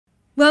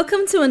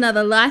Welcome to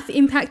another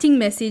life-impacting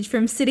message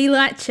from City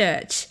Light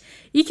Church.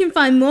 You can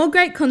find more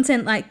great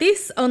content like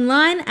this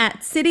online at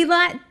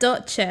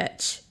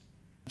citylight.church.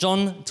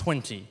 John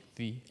 20,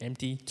 the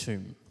empty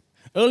tomb.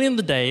 Early in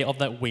the day of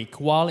that week,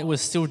 while it was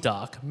still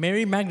dark,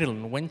 Mary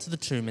Magdalene went to the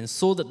tomb and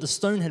saw that the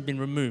stone had been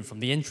removed from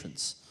the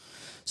entrance.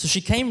 So she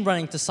came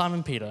running to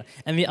Simon Peter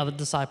and the other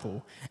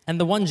disciple, and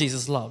the one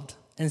Jesus loved,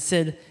 and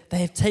said, "They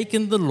have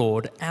taken the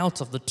Lord out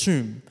of the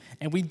tomb,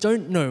 and we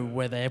don't know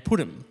where they have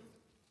put him."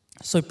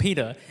 So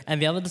Peter and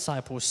the other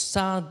disciple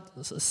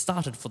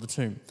started for the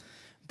tomb.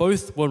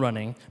 Both were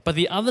running, but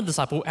the other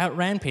disciple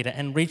outran Peter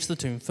and reached the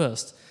tomb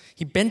first.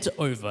 He bent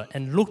over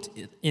and looked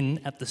in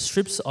at the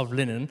strips of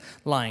linen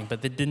lying,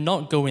 but they did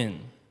not go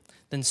in.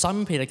 Then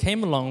Simon Peter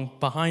came along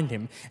behind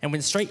him and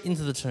went straight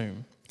into the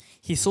tomb.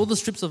 He saw the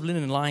strips of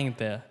linen lying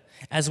there,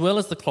 as well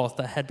as the cloth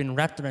that had been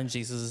wrapped around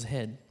Jesus'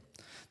 head.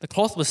 The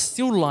cloth was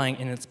still lying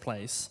in its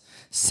place,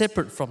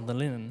 separate from the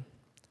linen.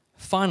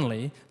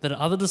 Finally, the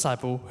other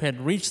disciple who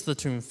had reached the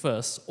tomb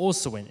first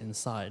also went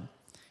inside.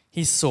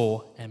 He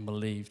saw and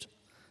believed.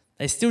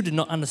 They still did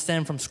not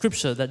understand from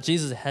Scripture that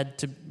Jesus had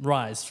to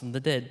rise from the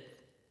dead.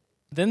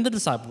 Then the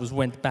disciples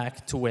went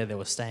back to where they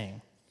were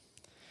staying.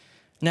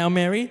 Now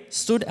Mary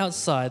stood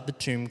outside the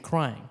tomb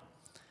crying.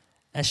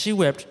 As she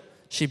wept,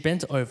 she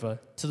bent over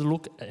to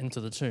look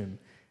into the tomb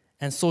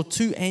and saw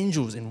two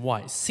angels in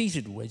white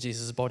seated where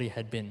Jesus' body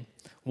had been,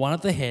 one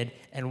at the head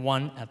and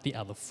one at the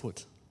other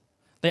foot.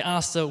 They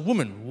asked her,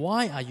 "Woman,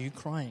 why are you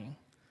crying?"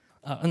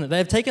 "They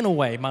have taken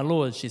away my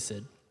Lord," she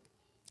said,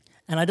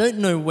 "and I don't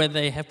know where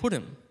they have put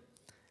him."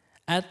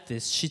 At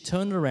this, she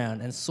turned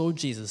around and saw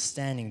Jesus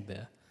standing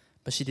there,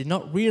 but she did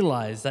not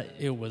realize that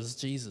it was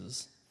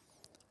Jesus.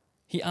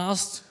 He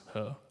asked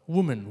her,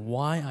 "Woman,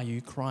 why are you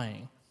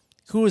crying?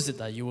 Who is it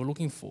that you were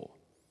looking for?"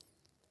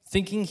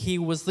 Thinking he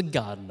was the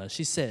gardener,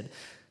 she said,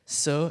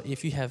 "Sir,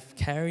 if you have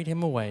carried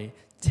him away,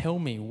 tell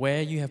me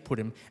where you have put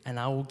him, and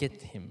I will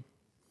get him."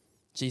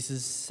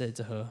 Jesus said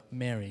to her,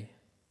 "Mary."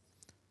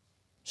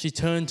 She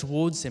turned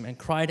towards him and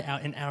cried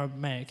out in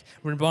Aramaic,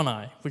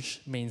 "Rabboni," which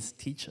means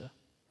teacher.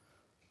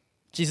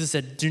 Jesus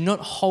said, "Do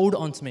not hold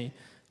on to me,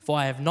 for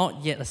I have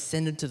not yet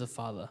ascended to the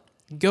Father.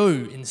 Go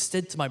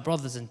instead to my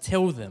brothers and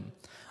tell them,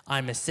 I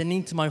am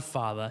ascending to my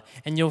Father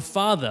and your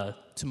Father,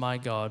 to my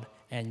God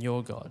and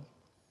your God."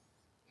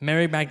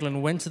 Mary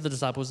Magdalene went to the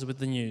disciples with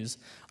the news,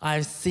 "I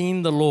have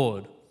seen the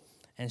Lord,"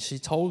 and she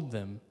told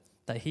them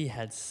that he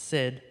had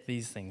said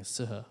these things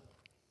to her.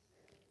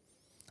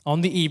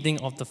 On the evening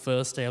of the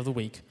first day of the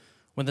week,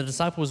 when the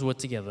disciples were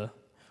together,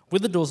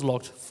 with the doors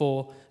locked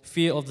for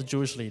fear of the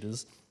Jewish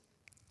leaders,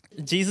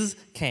 Jesus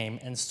came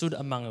and stood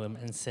among them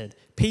and said,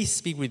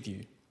 "Peace be with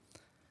you."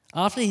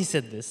 After he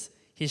said this,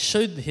 he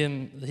showed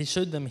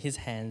them his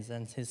hands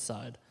and his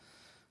side.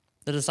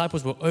 The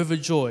disciples were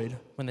overjoyed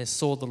when they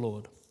saw the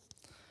Lord.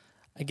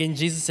 Again,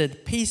 Jesus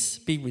said, "Peace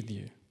be with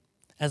you.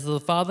 As the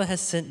Father has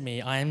sent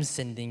me, I am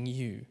sending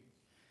you."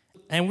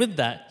 And with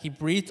that, he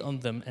breathed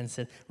on them and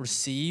said,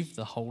 "Receive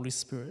the Holy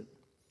Spirit.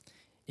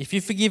 If you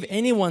forgive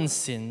anyone's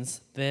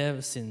sins,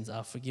 their sins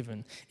are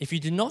forgiven. If you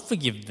do not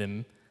forgive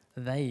them,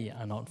 they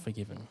are not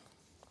forgiven."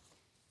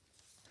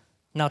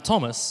 Now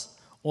Thomas,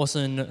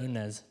 also known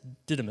as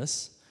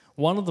Didymus,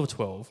 one of the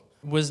 12,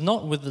 was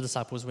not with the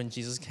disciples when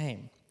Jesus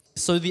came.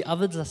 So the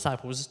other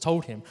disciples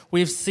told him,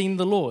 "We have seen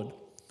the Lord."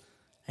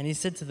 And he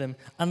said to them,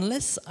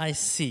 "Unless I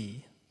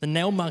see the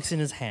nail marks in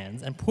his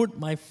hands and put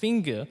my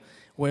finger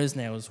where the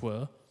nails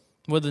were,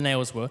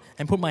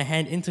 and put my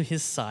hand into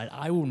his side,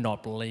 I will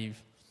not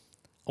believe."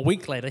 A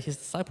week later, his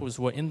disciples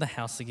were in the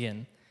house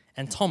again,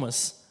 and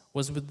Thomas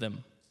was with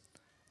them.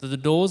 Though the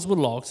doors were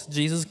locked,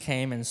 Jesus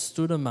came and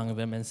stood among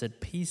them and said,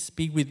 "Peace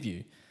be with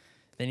you."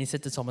 Then he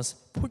said to Thomas,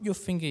 "Put your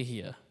finger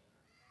here.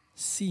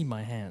 See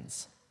my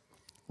hands.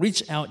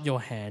 Reach out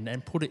your hand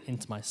and put it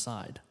into my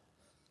side.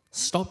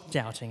 Stop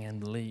doubting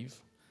and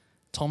believe."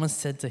 Thomas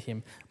said to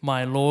him,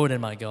 "My Lord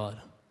and my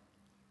God."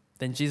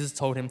 Then Jesus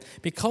told him,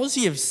 "Because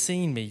you have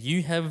seen me,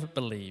 you have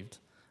believed.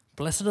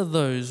 Blessed are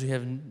those who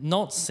have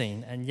not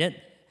seen and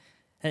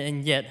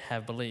yet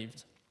have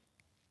believed."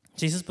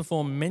 Jesus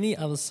performed many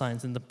other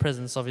signs in the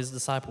presence of his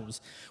disciples,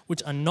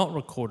 which are not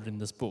recorded in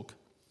this book.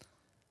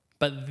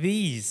 But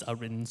these are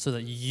written so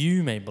that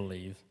you may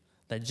believe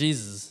that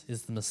Jesus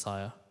is the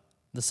Messiah,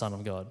 the Son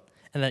of God,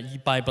 and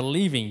that by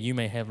believing you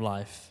may have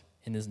life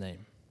in his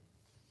name.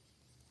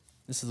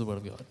 This is the word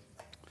of God.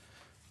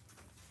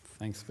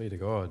 Thanks be to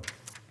God.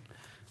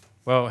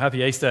 Well,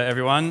 happy Easter,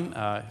 everyone.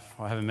 If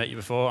I haven't met you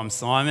before, I'm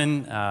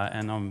Simon,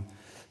 and I'm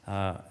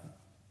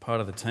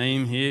part of the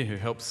team here who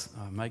helps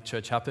make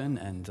church happen,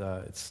 and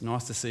it's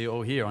nice to see you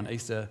all here on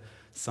Easter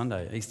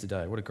Sunday, Easter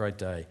Day. What a great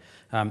day.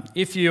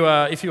 If you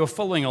were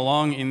following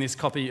along in this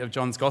copy of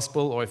John's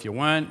Gospel, or if you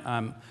weren't,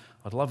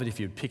 I'd love it if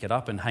you'd pick it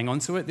up and hang on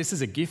to it. This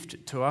is a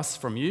gift to us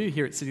from you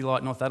here at City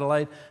Light North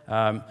Adelaide.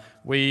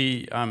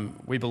 We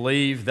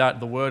believe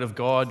that the Word of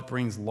God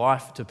brings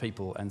life to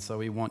people, and so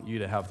we want you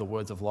to have the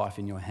words of life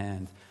in your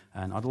hand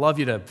And I'd love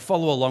you to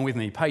follow along with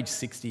me, page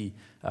 60,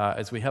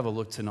 as we have a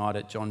look tonight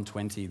at John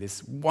 20,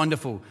 this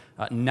wonderful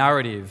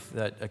narrative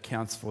that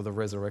accounts for the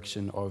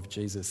resurrection of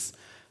Jesus,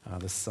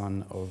 the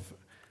Son of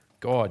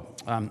God.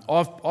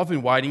 I've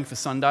been waiting for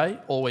Sunday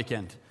all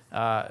weekend.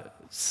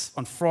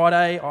 On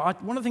Friday,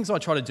 one of the things I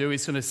try to do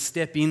is sort of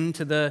step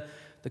into the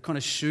kind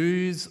of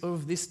shoes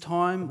of this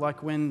time,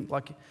 like when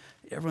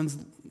everyone's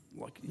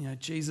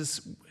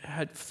Jesus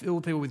had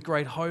filled people with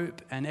great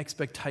hope and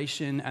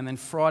expectation, and then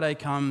Friday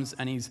comes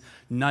and he's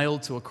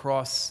nailed to a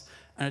cross,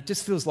 and it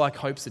just feels like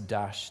hopes are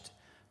dashed.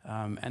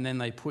 And then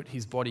they put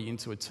his body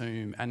into a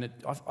tomb, and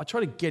I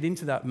try to get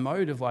into that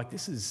mode of like, it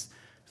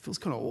feels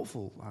kind of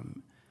awful.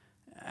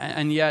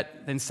 And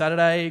yet, then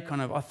Saturday,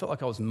 I felt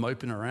like I was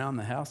moping around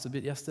the house a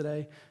bit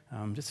yesterday,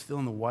 just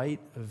feeling the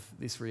weight of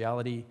this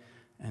reality.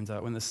 And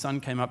when the sun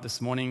came up this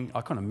morning,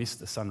 I kind of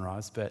missed the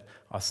sunrise, but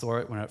I saw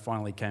it when it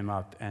finally came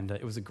up, and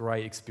it was a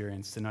great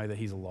experience to know that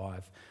he's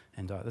alive.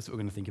 And that's what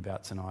we're going to think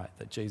about tonight,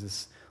 that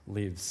Jesus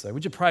lives. So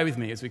would you pray with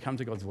me as we come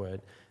to God's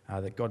word,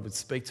 that God would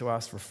speak to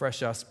us,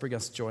 refresh us, bring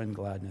us joy and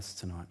gladness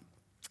tonight.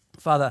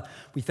 Father,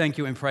 we thank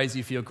you and praise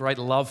you for your great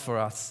love for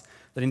us,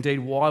 that indeed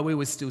while we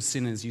were still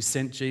sinners, you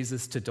sent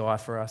Jesus to die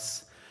for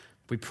us.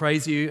 We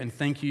praise you and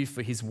thank you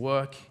for his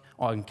work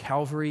on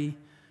Calvary,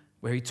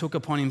 where he took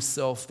upon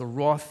himself the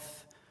wrath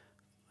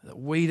that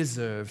we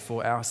deserve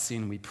for our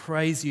sin. We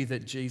praise you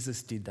that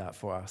Jesus did that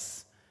for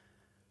us.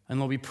 And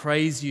Lord, we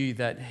praise you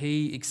that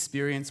he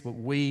experienced what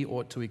we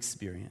ought to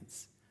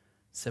experience,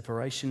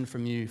 separation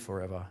from you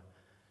forever.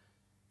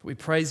 But we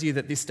praise you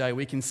that this day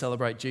we can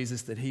celebrate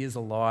Jesus, that he is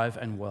alive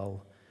and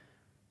well.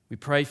 We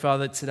pray,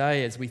 Father,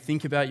 today as we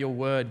think about your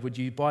word, would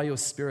you, by your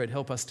Spirit,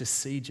 help us to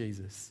see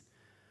Jesus?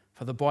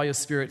 Father, by your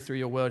Spirit, through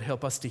your word,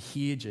 help us to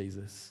hear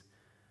Jesus.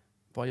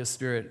 By your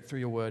Spirit, through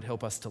your word,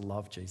 help us to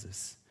love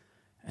Jesus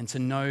and to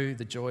know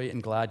the joy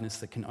and gladness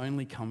that can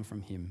only come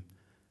from him.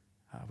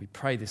 We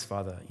pray this,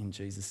 Father, in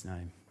Jesus'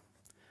 name.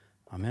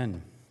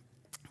 Amen.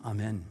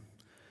 Amen.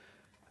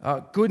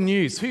 Good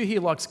news. Who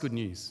here likes good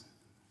news?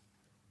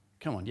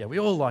 Come on, yeah, we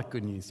all like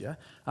good news, yeah?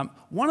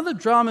 One of the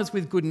dramas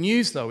with good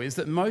news, though, is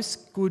that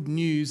most good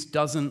news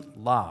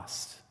doesn't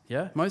last,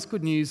 yeah? Most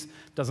good news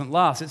doesn't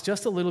last. It's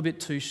just a little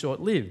bit too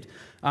short-lived.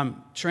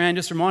 Tran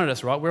just reminded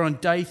us, right? We're on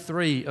day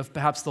 3 of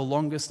perhaps the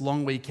longest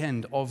long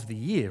weekend of the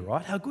year,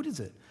 right? How good is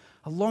it?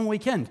 A long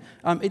weekend.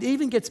 It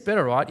even gets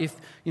better, right? If,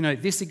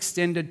 this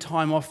extended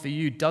time off for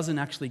you doesn't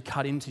actually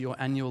cut into your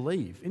annual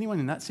leave. Anyone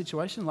in that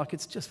situation?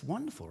 It's just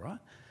wonderful, right?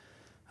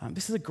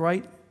 This is a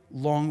great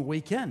long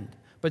weekend.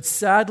 But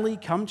sadly,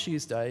 come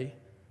Tuesday,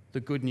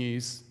 the good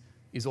news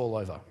is all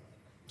over.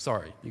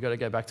 Sorry, you've got to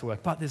go back to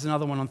work. But there's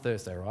another one on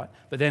Thursday, right?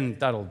 But then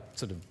that'll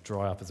sort of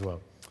dry up as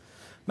well.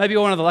 Maybe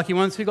you're one of the lucky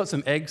ones who got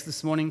some eggs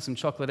this morning, some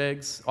chocolate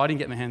eggs. I didn't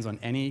get my hands on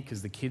any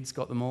because the kids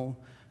got them all.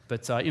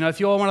 But, if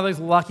you're one of those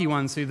lucky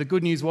ones who the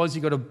good news was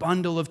you got a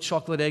bundle of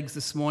chocolate eggs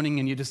this morning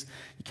and you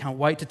can't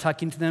wait to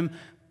tuck into them,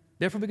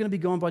 they're probably going to be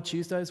gone by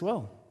Tuesday as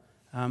well.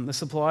 The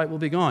supply will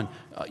be gone.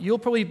 You'll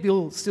probably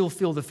still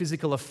feel the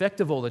physical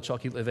effect of all the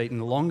chocolate you've eaten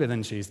longer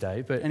than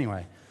Tuesday, but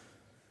anyway.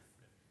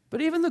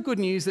 But even the good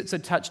news that's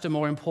attached to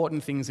more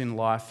important things in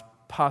life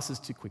passes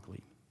too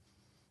quickly.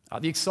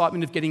 The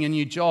excitement of getting a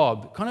new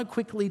job kind of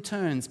quickly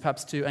turns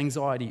perhaps to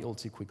anxiety all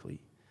too quickly.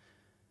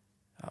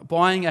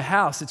 Buying a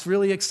house, it's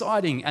really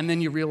exciting, and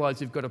then you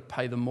realise you've got to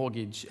pay the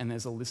mortgage and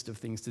there's a list of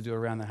things to do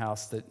around the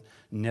house that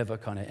never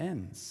kind of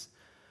ends.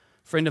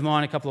 A friend of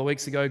mine a couple of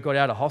weeks ago got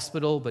out of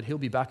hospital, but he'll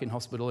be back in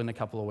hospital in a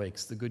couple of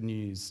weeks. The good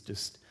news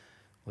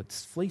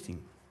it's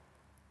fleeting.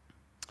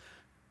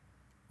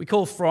 We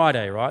call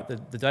Friday, right,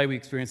 the day we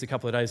experienced a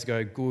couple of days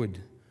ago,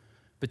 good.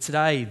 But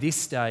today,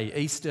 this day,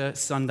 Easter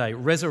Sunday,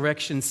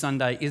 Resurrection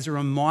Sunday, is a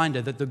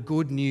reminder that the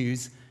good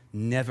news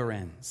never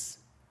ends.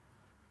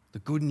 The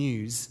good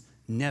news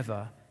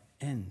never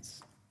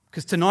ends.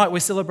 Because tonight we're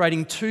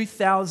celebrating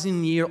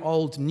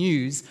 2,000-year-old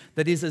news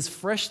that is as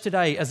fresh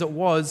today as it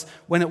was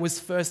when it was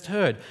first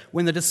heard,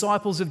 when the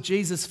disciples of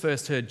Jesus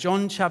first heard.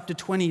 John chapter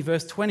 20,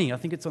 verse 20, I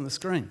think it's on the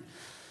screen.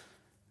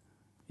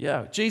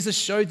 Yeah, Jesus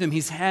showed them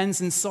his hands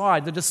and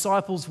side. The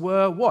disciples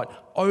were what?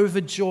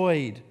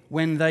 Overjoyed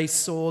when they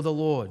saw the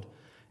Lord.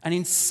 And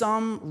in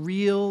some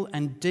real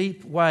and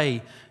deep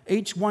way,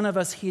 each one of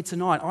us here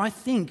tonight, I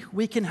think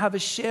we can have a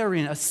share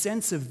in a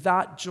sense of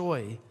that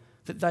joy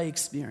that they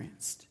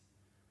experienced.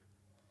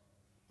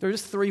 There are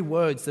just 3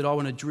 words that I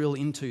want to drill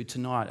into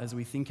tonight as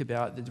we think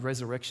about the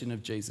resurrection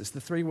of Jesus.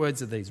 The 3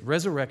 words are these: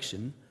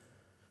 resurrection,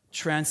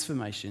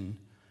 transformation,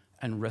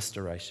 and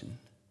restoration.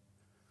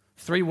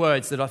 3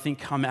 words that I think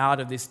come out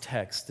of this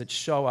text that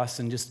show us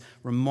and just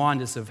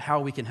remind us of how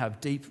we can have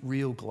deep,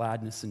 real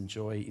gladness and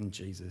joy in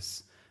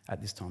Jesus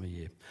at this time of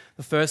year.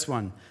 The first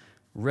one,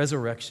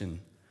 resurrection.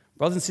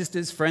 Brothers and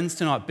sisters, friends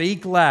tonight, be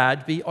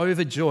glad, be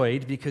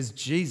overjoyed because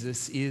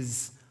Jesus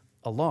is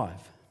alive.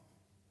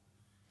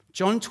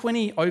 John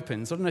 20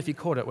 opens, I don't know if you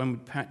caught it when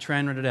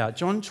Tran read it out.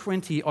 John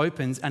 20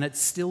 opens and it's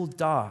still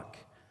dark.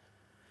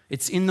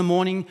 It's in the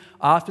morning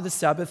after the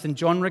Sabbath, and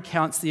John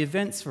recounts the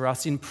events for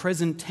us in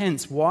present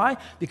tense. Why?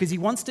 Because he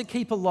wants to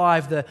keep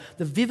alive the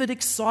vivid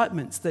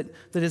excitements that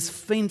has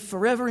been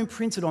forever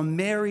imprinted on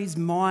Mary's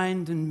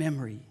mind and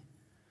memory.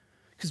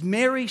 Because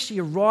Mary, she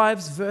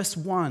arrives, verse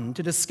 1,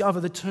 to discover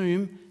the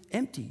tomb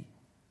empty.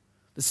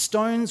 The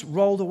stones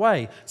rolled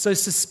away. So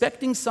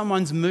suspecting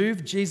someone's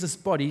moved Jesus'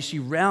 body, she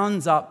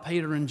rounds up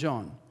Peter and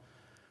John.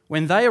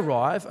 When they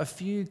arrive, a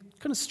few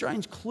kind of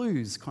strange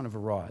clues kind of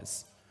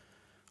arise.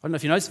 I don't know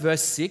if you notice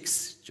verse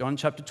 6, John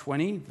chapter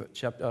 20,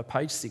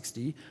 page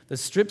 60, the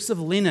strips of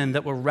linen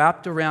that were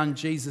wrapped around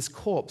Jesus'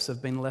 corpse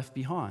have been left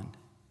behind.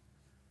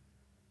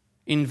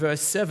 In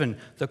verse 7,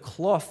 the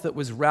cloth that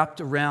was wrapped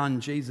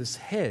around Jesus'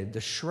 head, the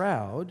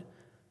shroud,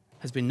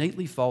 has been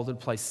neatly folded,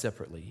 placed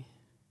separately.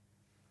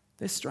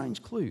 They're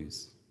strange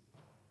clues.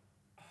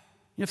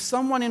 If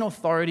someone in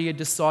authority had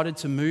decided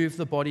to move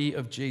the body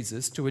of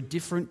Jesus to a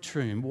different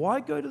tomb, why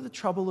go to the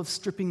trouble of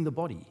stripping the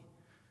body?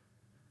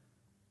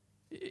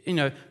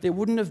 There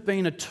wouldn't have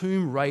been a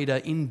tomb raider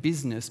in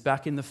business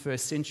back in the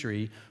first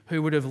century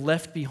who would have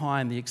left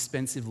behind the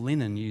expensive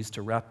linen used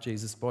to wrap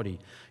Jesus' body.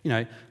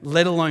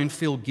 Let alone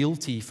feel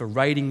guilty for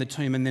raiding the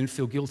tomb and then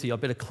feel guilty, I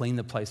better clean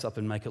the place up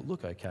and make it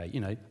look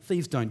okay.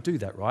 Thieves don't do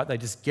that, right? They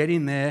just get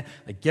in there,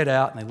 they get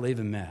out, and they leave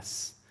a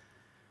mess.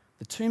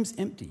 The tomb's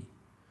empty.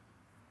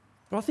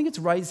 But I think it's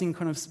raising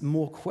kind of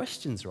more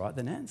questions, right,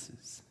 than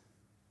answers.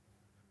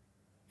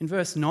 In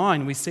verse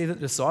 9, we see that the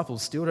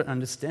disciples still don't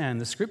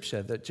understand the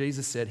scripture that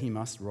Jesus said he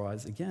must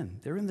rise again.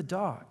 They're in the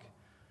dark.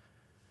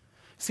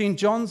 See, in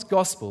John's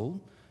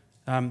gospel,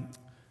 and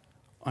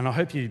I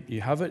hope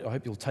you have it, I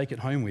hope you'll take it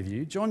home with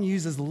you, John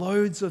uses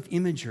loads of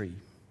imagery.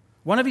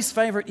 One of his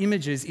favourite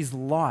images is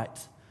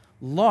light.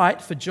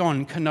 Light, for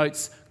John,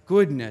 connotes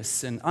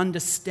goodness and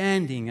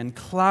understanding and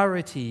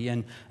clarity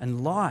and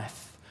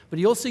life. But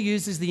he also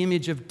uses the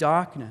image of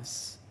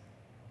darkness.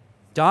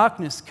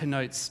 Darkness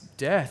connotes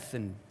death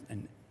and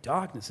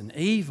darkness and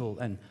evil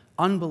and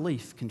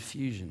unbelief,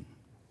 confusion.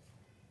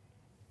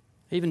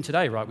 Even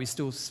today, right, we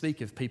still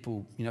speak of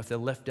people, if they're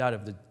left out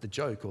of the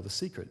joke or the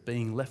secret,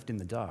 being left in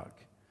the dark.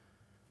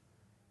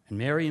 And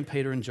Mary and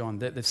Peter and John,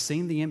 they've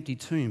seen the empty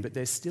tomb, but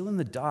they're still in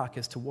the dark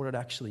as to what it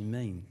actually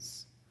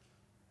means.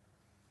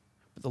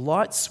 But the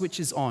light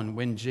switches on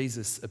when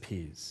Jesus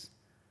appears.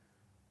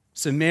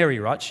 So Mary,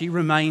 right, she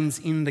remains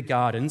in the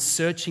garden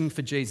searching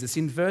for Jesus.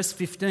 In verse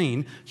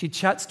 15, she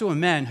chats to a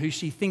man who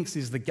she thinks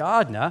is the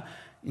gardener,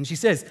 and she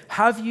says,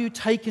 "Have you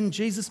taken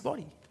Jesus'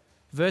 body?"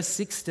 Verse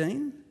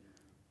 16,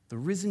 the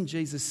risen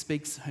Jesus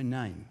speaks her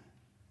name,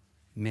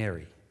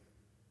 Mary.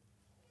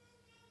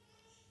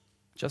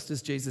 Just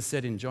as Jesus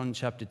said in John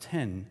chapter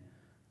 10,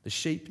 "The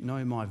sheep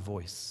know my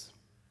voice."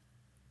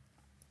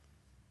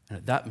 And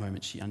at that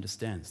moment she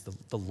understands.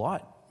 The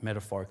light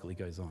metaphorically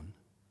goes on.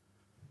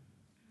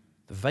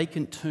 The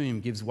vacant tomb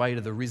gives way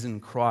to the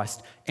risen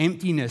Christ.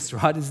 Emptiness,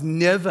 right, has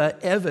never,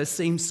 ever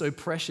seemed so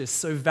precious,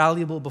 so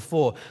valuable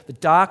before. The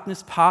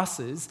darkness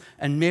passes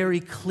and Mary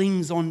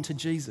clings on to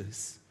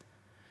Jesus.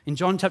 In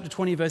John chapter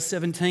 20, verse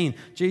 17,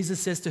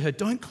 Jesus says to her,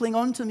 "Don't cling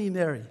on to me,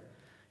 Mary."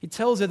 He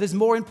tells her, "There's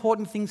more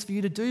important things for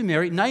you to do,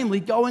 Mary, namely,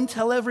 go and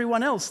tell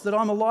everyone else that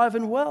I'm alive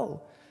and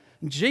well."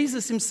 And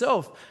Jesus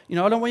himself, "I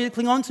don't want you to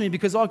cling on to me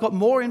because I've got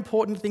more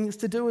important things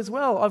to do as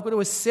well. I've got to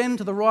ascend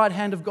to the right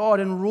hand of God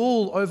and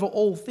rule over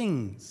all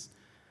things,"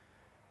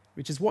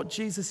 which is what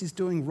Jesus is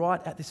doing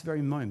right at this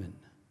very moment.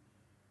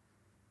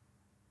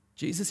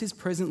 Jesus is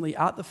presently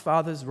at the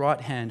Father's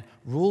right hand,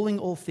 ruling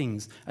all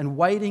things and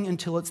waiting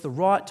until it's the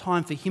right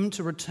time for him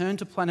to return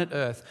to planet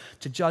Earth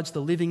to judge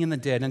the living and the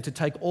dead and to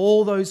take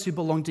all those who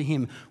belong to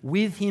him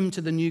with him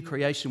to the new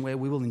creation where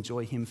we will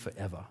enjoy him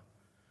forever.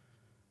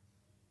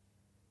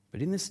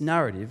 But in this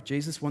narrative,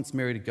 Jesus wants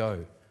Mary to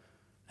go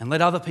and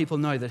let other people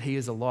know that he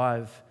is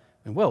alive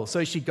and well.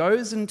 So she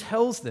goes and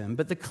tells them,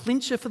 but the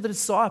clincher for the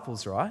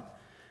disciples, right,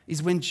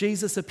 is when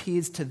Jesus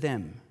appears to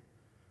them.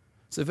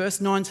 So verse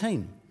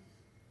 19,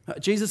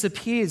 Jesus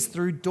appears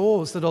through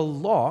doors that are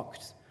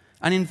locked,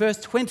 and in verse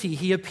 20,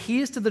 he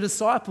appears to the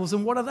disciples,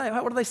 and what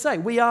do they say?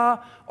 "We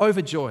are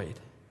overjoyed."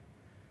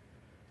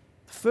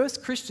 The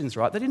first Christians,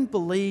 right, they didn't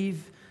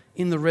believe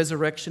in the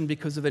resurrection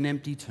because of an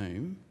empty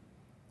tomb,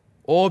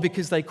 or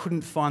because they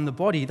couldn't find the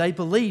body. They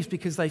believed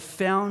because they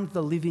found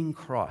the living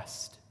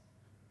Christ.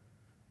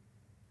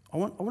 I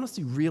want us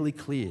to be really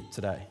clear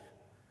today,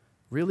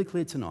 really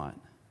clear tonight.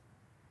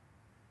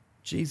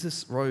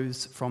 Jesus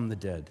rose from the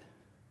dead,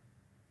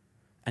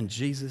 and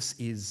Jesus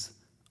is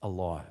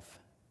alive.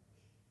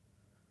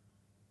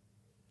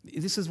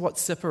 This is what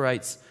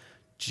separates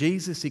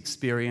Jesus'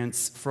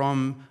 experience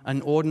from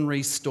an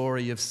ordinary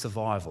story of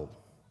survival.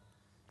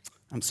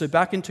 So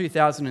back in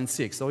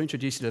 2006, I'll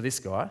introduce you to this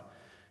guy.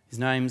 His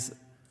name's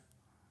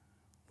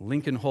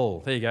Lincoln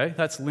Hall. There you go.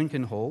 That's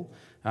Lincoln Hall.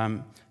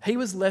 He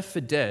was left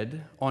for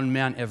dead on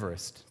Mount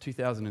Everest,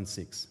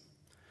 2006.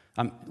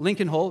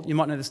 Lincoln Hall, you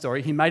might know the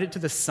story. He made it to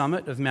the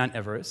summit of Mount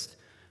Everest,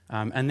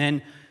 and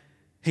then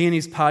he and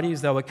his party,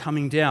 as they were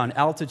coming down,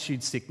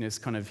 altitude sickness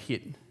kind of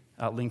hit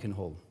Lincoln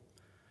Hall.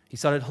 He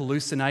started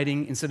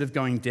hallucinating. Instead of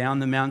going down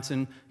the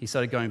mountain, he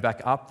started going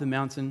back up the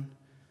mountain.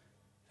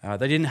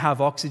 They didn't have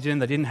oxygen.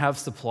 They didn't have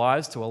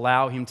supplies to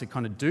allow him to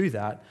kind of do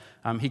that.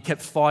 He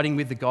kept fighting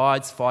with the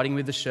guides, fighting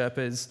with the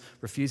Sherpas,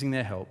 refusing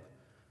their help.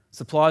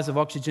 Supplies of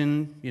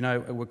oxygen,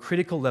 were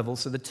critical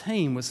levels, so the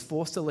team was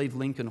forced to leave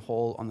Lincoln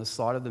Hall on the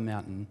side of the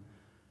mountain,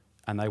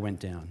 and they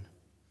went down.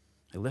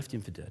 They left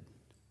him for dead.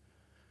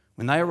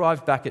 When they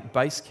arrived back at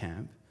base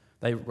camp,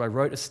 they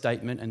wrote a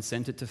statement and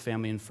sent it to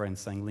family and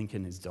friends saying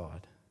Lincoln has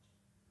died.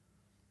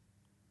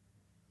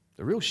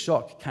 The real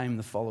shock came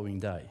the following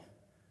day.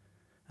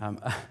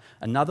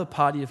 Another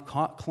party of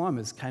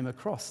climbers came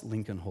across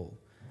Lincoln Hall.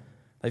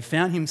 They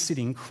found him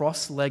sitting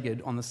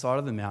cross-legged on the side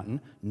of the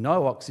mountain,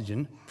 no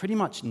oxygen, pretty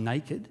much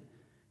naked.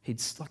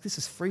 This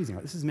is freezing,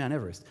 right? This is Mount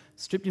Everest.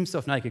 Stripped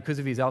himself naked because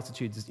of his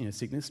altitude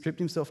sickness, stripped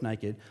himself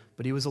naked,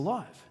 but he was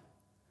alive.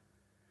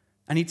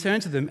 And he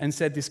turned to them and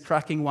said this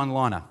cracking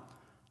one-liner,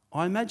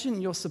 "I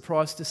imagine you're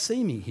surprised to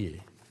see me here."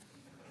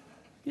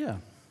 Yeah.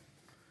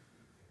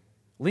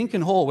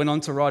 Lincoln Hall went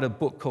on to write a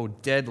book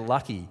called Dead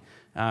Lucky.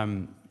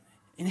 And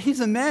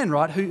he's a man,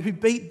 right, who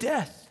beat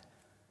death.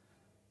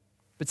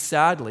 But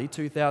sadly,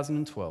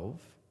 2012,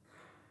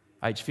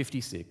 age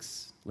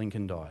 56,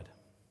 Lincoln died.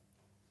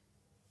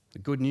 The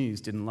good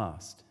news didn't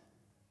last.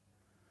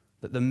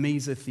 That the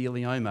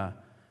mesothelioma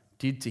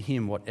did to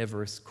him what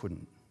Everest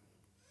couldn't.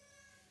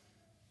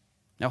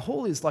 Now,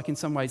 Hall is in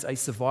some ways a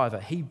survivor.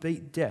 He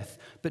beat death.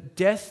 But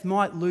death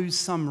might lose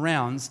some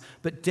rounds,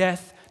 but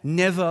death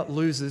never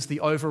loses the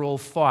overall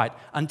fight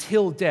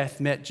until death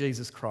met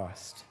Jesus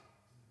Christ.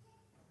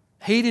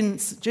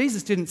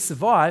 Jesus didn't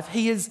survive.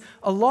 He is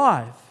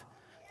alive.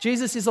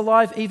 Jesus is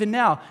alive even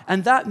now.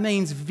 And that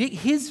means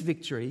his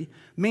victory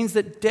means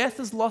that death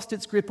has lost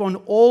its grip on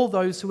all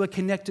those who are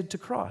connected to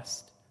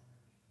Christ.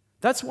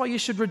 That's why you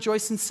should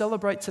rejoice and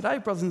celebrate today,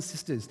 brothers and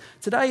sisters.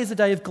 Today is a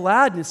day of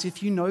gladness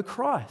if you know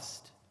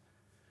Christ.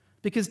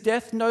 Because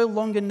death no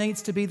longer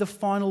needs to be the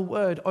final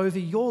word over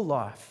your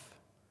life.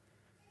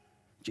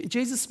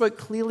 Jesus spoke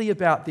clearly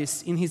about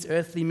this in his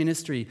earthly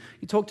ministry.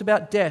 He talked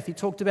about death. He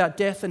talked about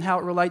death and how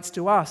it relates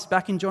to us.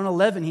 Back in John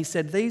 11, he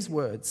said these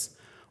words,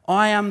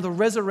 "I am the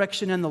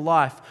resurrection and the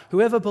life.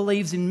 Whoever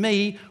believes in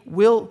me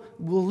will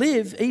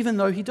live even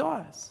though he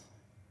dies."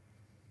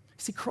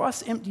 See,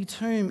 Christ's empty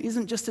tomb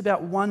isn't just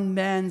about one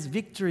man's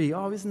victory.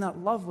 Oh, isn't that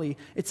lovely?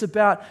 It's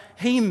about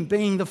him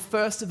being the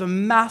first of a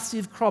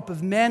massive crop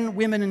of men,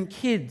 women, and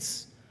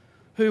kids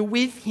who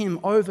with him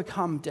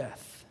overcome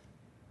death.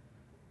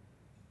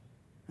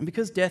 And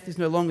because death is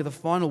no longer the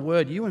final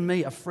word, you and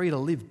me are free to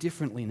live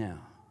differently now.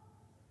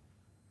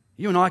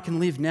 You and I can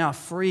live now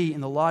free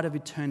in the light of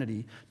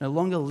eternity, no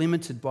longer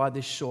limited by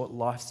this short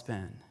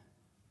lifespan.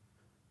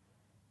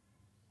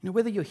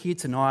 Whether you're here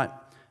tonight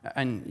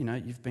and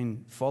you've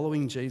been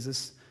following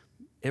Jesus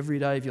every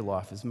day of your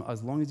life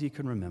as long as you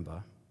can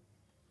remember,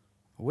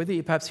 or whether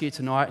you're perhaps here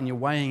tonight and you're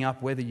weighing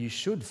up whether you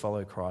should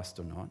follow Christ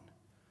or not,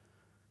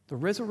 the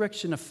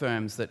resurrection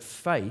affirms that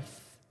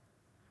faith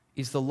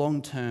is the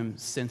long-term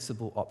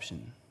sensible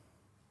option.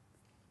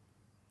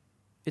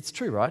 It's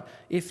true, right?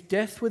 If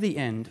death were the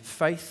end,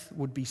 faith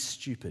would be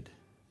stupid.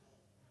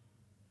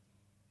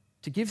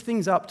 To give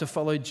things up to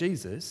follow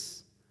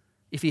Jesus,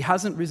 if he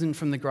hasn't risen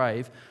from the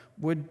grave,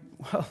 would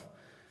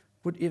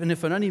even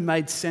if it only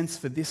made sense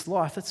for this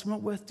life, it's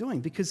not worth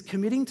doing, because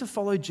committing to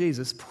follow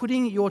Jesus,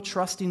 putting your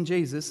trust in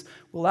Jesus,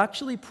 will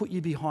actually put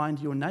you behind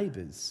your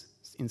neighbours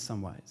in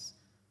some ways.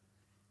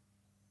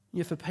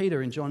 For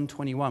Peter in John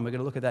 21, we're going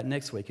to look at that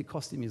next week, it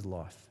cost him his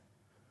life.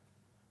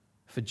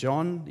 For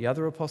John, the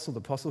other apostle, the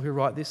apostle who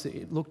wrote this,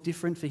 it looked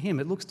different for him.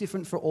 It looks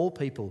different for all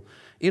people.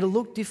 It'll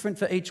look different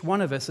for each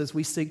one of us as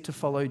we seek to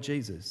follow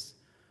Jesus.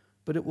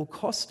 But it will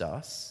cost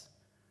us,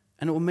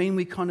 and it will mean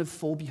we kind of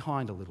fall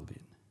behind a little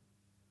bit.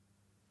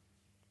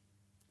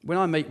 When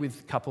I meet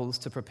with couples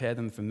to prepare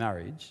them for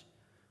marriage,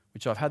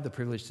 which I've had the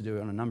privilege to do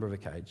on a number of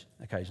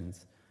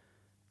occasions,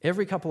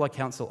 every couple I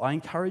counsel, I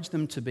encourage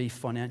them to be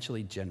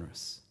financially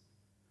generous.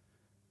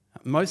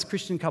 Most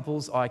Christian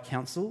couples I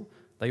counsel,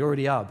 they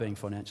already are being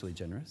financially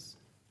generous.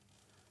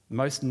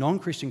 Most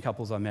non-Christian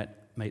couples I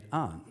meet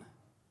aren't.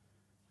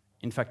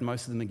 In fact,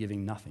 most of them are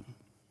giving nothing.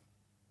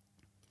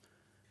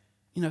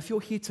 If you're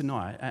here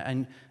tonight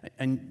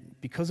and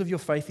because of your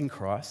faith in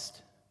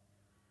Christ,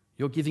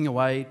 you're giving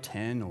away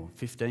 10 or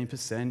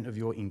 15% of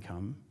your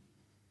income,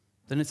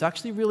 then it's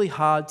actually really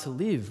hard to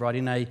live right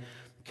in a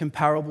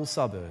comparable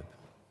suburb,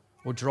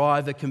 or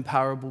drive a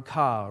comparable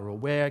car, or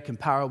wear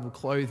comparable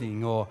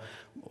clothing, or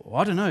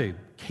I don't know,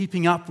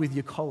 keeping up with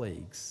your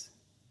colleagues.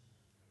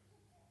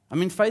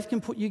 Faith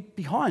can put you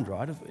behind,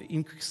 right,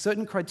 in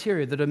certain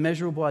criteria that are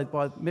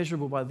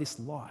measurable by this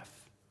life.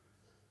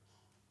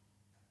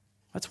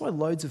 That's why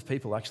loads of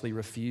people actually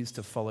refuse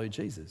to follow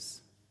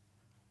Jesus,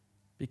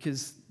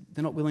 because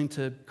they're not willing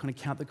to kind of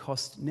count the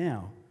cost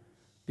now,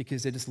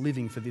 because they're just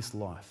living for this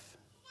life.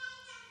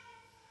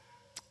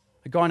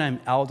 A guy named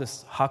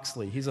Aldous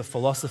Huxley, he's a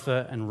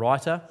philosopher and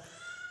writer.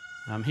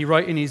 He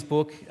wrote in his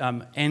book,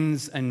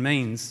 Ends and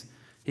Means,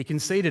 he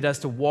conceded as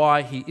to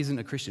why he isn't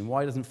a Christian,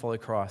 why he doesn't follow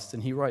Christ.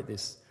 And he wrote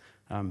this: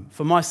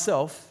 For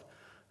myself,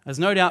 as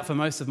no doubt for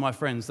most of my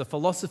friends, the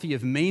philosophy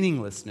of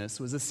meaninglessness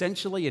was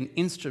essentially an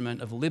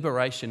instrument of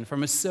liberation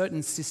from a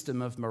certain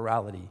system of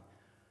morality.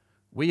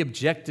 We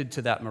objected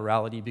to that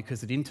morality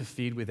because it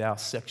interfered with our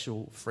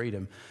sexual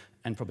freedom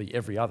and probably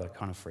every other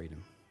kind of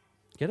freedom.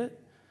 Get it?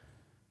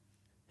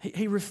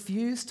 He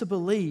refused to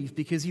believe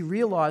because he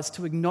realized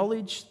to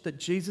acknowledge that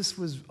Jesus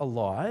was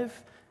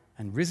alive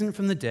and risen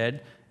from the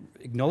dead,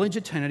 acknowledge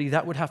eternity,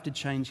 that would have to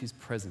change his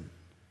present.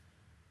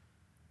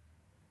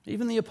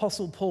 Even the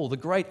Apostle Paul, the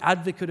great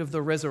advocate of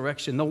the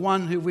resurrection, the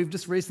one who we've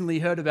just recently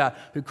heard about,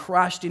 who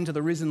crashed into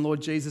the risen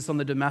Lord Jesus on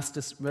the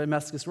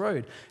Damascus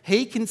Road,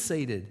 he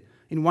conceded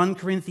in 1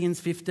 Corinthians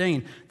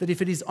 15 that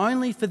if it is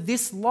only for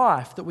this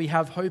life that we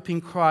have hope in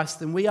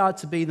Christ, then we are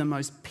to be the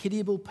most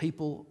pitiable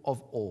people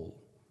of all.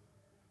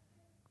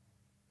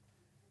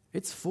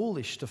 It's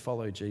foolish to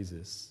follow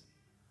Jesus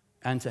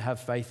and to have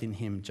faith in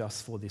him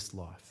just for this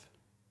life.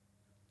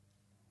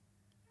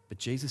 But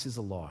Jesus is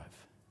alive.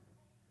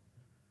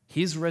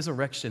 His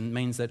resurrection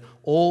means that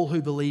all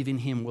who believe in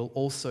him will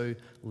also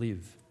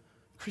live.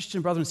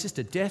 Christian brother and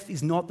sister, death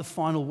is not the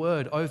final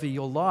word over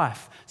your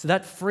life. So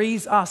that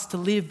frees us to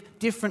live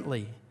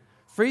differently.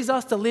 Frees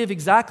us to live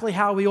exactly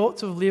how we ought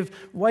to have lived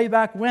way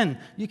back when.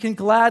 You can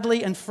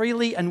gladly and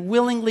freely and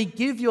willingly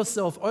give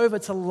yourself over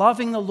to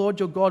loving the Lord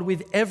your God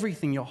with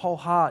everything, your whole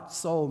heart,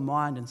 soul,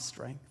 mind, and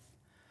strength.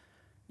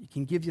 You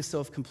can give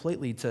yourself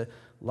completely to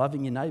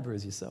loving your neighbour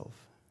as yourself.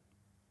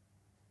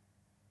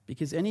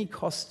 Because any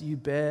cost you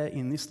bear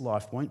in this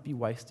life won't be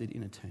wasted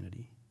in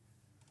eternity.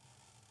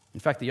 In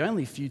fact, the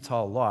only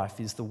futile life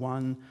is the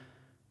one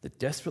that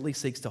desperately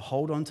seeks to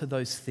hold on to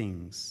those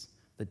things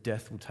that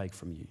death will take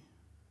from you.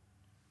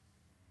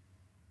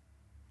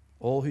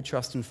 All who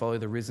trust and follow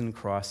the risen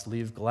Christ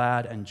live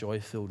glad and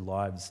joy-filled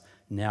lives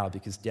now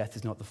because death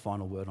is not the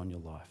final word on your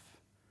life.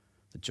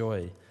 The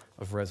joy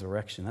of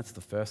resurrection, that's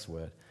the first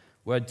word.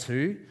 Word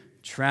 2,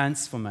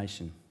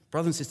 transformation.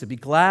 Brother and sister, be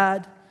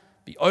glad,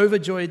 be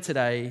overjoyed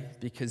today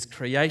because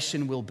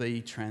creation will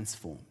be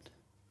transformed.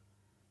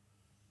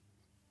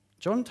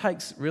 John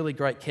takes really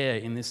great care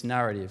in this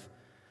narrative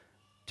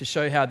to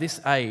show how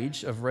this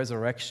age of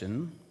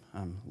resurrection,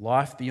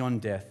 life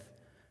beyond death,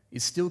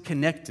 is still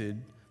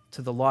connected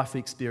to the life we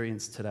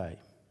experience today.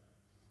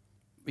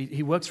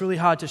 He works really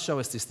hard to show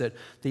us this, that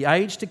the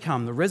age to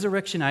come, the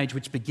resurrection age,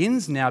 which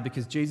begins now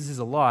because Jesus is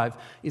alive,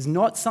 is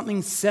not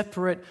something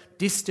separate,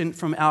 distant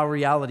from our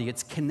reality.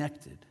 It's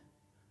connected.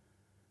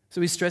 So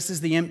he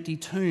stresses the empty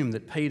tomb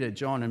that Peter,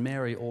 John, and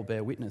Mary all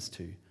bear witness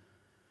to.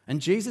 And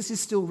Jesus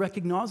is still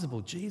recognizable.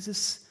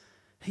 Jesus,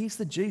 he's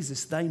the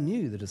Jesus they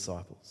knew, the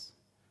disciples.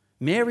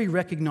 Mary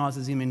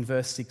recognizes him in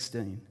verse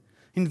 16.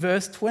 In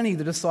verse 20,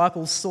 the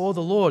disciples saw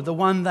the Lord, the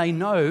one they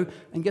know,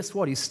 and guess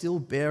what? He's still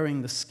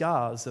bearing the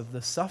scars of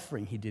the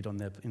suffering he did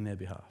in their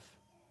behalf.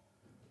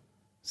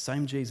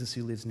 Same Jesus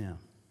who lives now.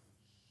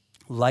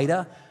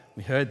 Later,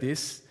 we heard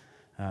this,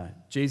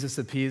 Jesus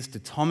appears to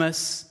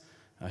Thomas,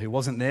 who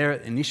wasn't there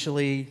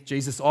initially.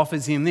 Jesus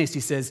offers him this. He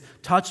says,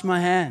 touch my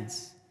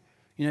hands.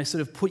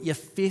 Sort of put your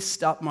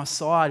fist up my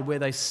side where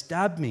they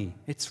stabbed me.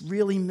 It's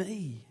really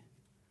me.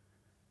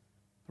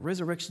 The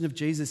resurrection of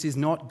Jesus is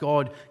not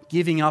God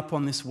giving up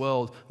on this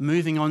world,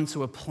 moving on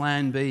to a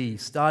plan B,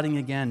 starting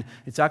again.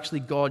 It's actually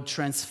God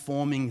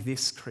transforming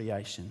this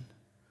creation.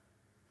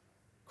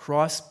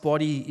 Christ's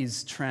body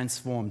is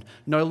transformed,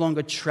 no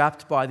longer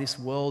trapped by this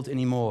world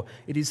anymore.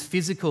 It is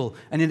physical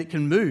and it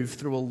can move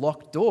through a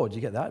locked door. Do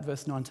you get that?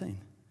 Verse 19.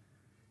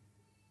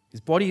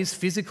 His body is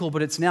physical,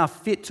 but it's now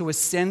fit to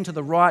ascend to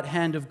the right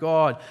hand of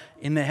God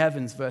in the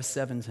heavens. Verse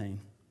 17.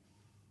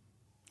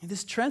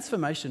 This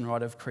transformation,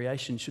 right, of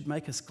creation should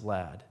make us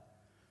glad,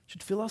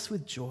 should fill us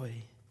with joy,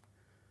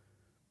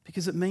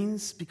 because it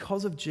means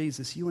because of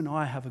Jesus, you and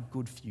I have a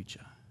good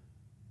future.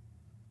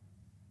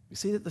 We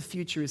see that the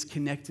future is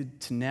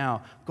connected to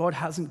now. God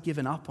hasn't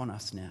given up on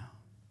us now.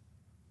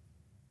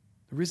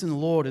 The risen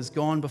Lord has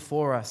gone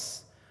before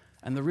us,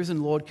 and the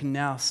risen Lord can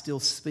now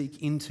still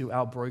speak into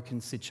our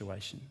broken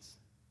situations.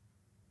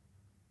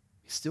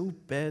 He still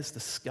bears the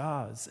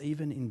scars,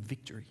 even in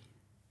victory.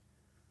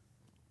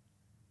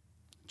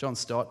 John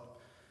Stott,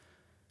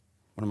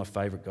 one of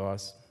my favourite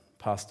guys,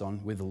 passed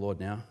on with the Lord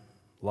now,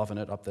 loving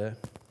it up there,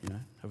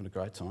 having a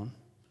great time.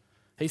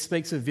 He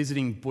speaks of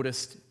visiting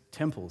Buddhist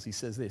temples. He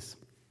says this: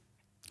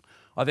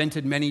 I've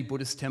entered many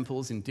Buddhist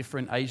temples in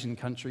different Asian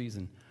countries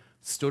and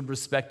stood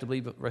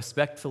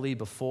respectfully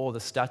before the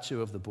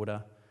statue of the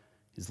Buddha,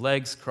 his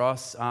legs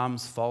crossed,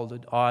 arms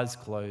folded, eyes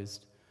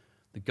closed,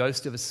 the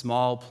ghost of a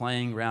smile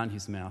playing round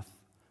his mouth,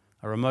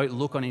 a remote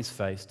look on his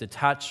face,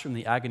 detached from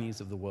the agonies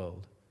of the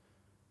world.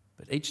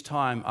 But each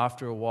time,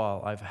 after a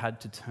while, I've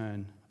had to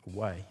turn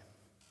away.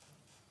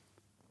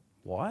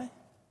 Why?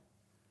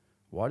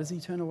 Why does he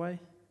turn away?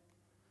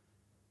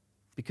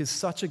 Because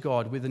such a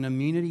God with an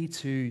immunity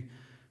to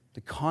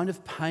the kind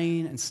of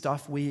pain and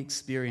stuff we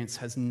experience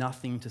has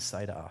nothing to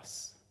say to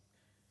us.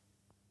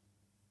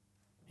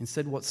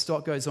 Instead, what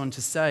Stott goes on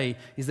to say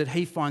is that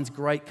he finds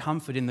great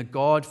comfort in the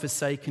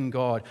God-forsaken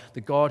God,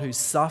 the God who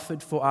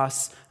suffered for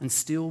us and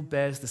still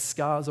bears the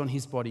scars on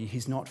his body.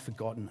 He's not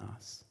forgotten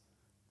us.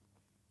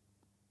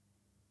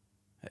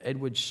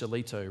 Edward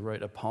Shalito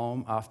wrote a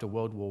poem after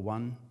World War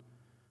I,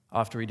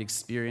 after he'd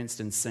experienced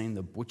and seen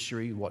the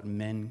butchery, what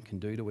men can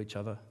do to each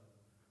other.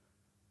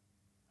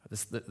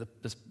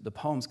 The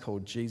poem's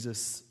called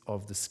Jesus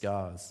of the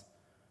Scars.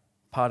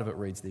 Part of it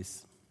reads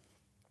this: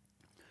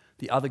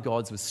 "The other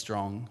gods were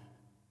strong,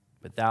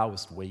 but thou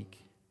wast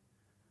weak.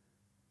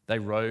 They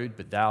rode,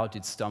 but thou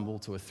didst stumble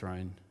to a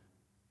throne.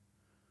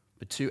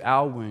 But to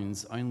our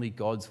wounds only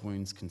God's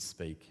wounds can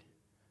speak,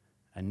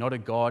 and not a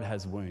God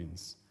has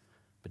wounds,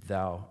 but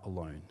thou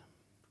alone."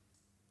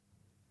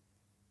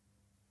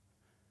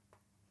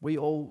 We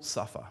all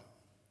suffer.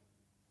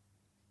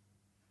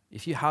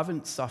 If you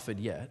haven't suffered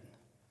yet,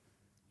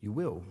 you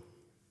will.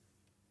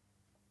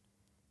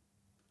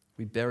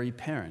 We bury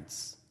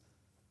parents.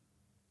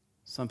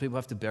 Some people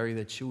have to bury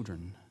their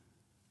children.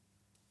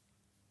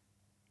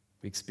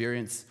 We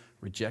experience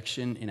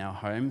rejection in our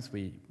homes.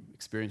 We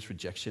experience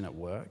rejection at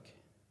work.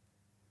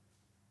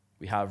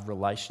 We have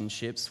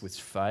relationships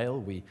which fail.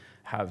 We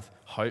have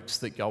hopes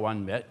that go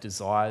unmet,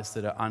 desires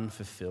that are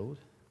unfulfilled.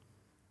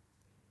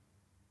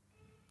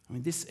 I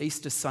mean, this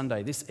Easter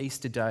Sunday, this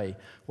Easter day,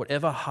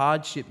 whatever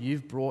hardship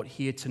you've brought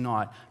here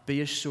tonight,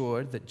 be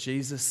assured that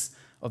Jesus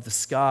of the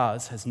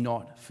Scars has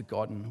not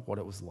forgotten what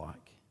it was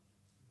like.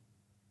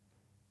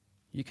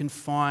 You can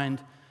find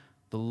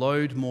the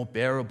load more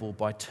bearable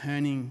by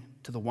turning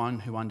to the one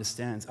who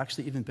understands.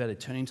 Actually, even better,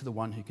 turning to the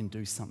one who can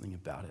do something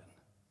about it.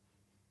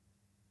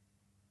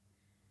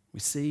 We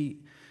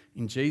see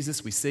in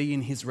Jesus, we see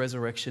in his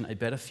resurrection a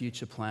better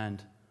future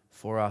planned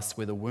for us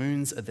where the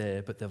wounds are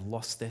there, but they've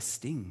lost their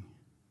sting.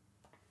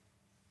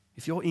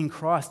 If you're in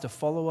Christ, a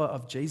follower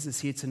of Jesus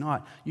here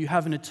tonight, you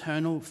have an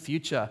eternal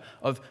future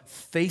of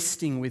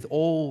feasting with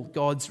all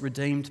God's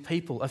redeemed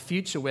people, a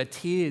future where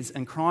tears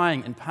and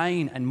crying and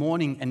pain and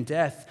mourning and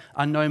death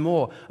are no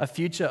more, a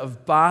future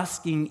of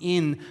basking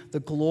in the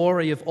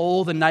glory of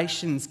all the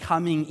nations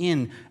coming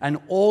in, and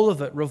all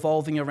of it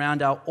revolving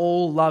around our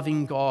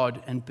all-loving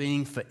God and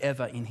being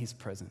forever in his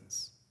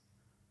presence.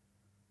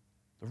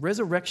 The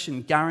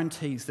resurrection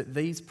guarantees that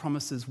these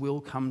promises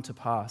will come to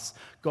pass.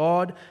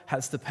 God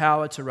has the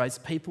power to raise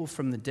people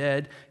from the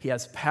dead. He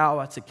has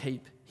power to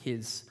keep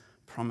his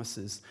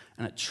promises,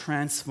 and it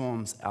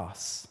transforms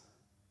us.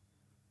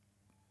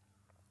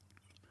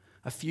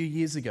 A few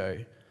years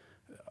ago,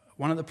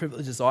 one of the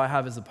privileges I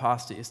have as a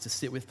pastor is to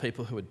sit with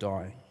people who are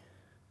dying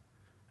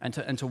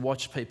and to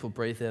watch people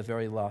breathe their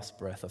very last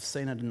breath. I've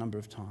seen it a number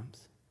of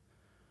times.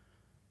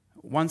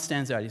 One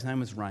stands out. His name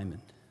was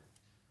Raymond.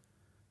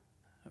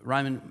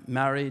 Raymond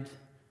married,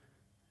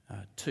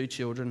 2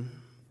 children,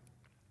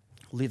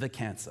 liver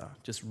cancer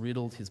just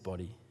riddled his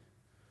body.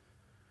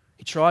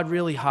 He tried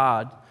really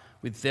hard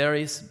with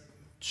various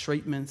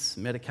treatments,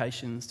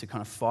 medications to kind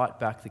of fight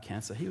back the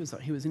cancer. He was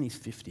in his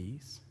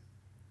 50s.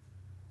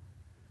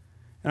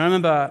 And I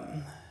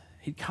remember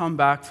he'd come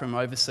back from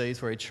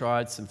overseas where he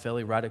tried some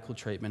fairly radical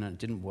treatment and it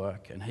didn't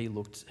work, and he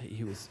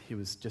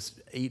was just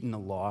eaten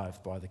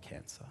alive by the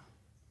cancer.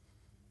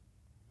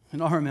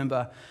 And I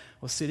remember I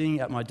was sitting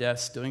at my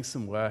desk doing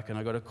some work, and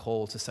I got a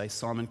call to say,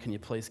 "Simon, can you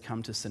please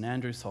come to St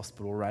Andrew's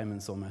Hospital?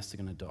 Raymond's almost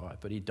going to die,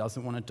 but he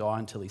doesn't want to die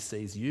until he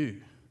sees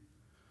you."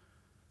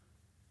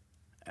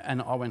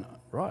 And I went,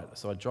 right.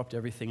 So I dropped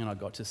everything and I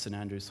got to St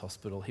Andrew's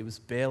Hospital. He was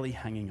barely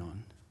hanging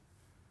on.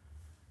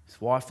 His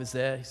wife was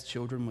there, his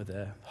children were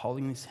there,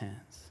 holding his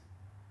hands.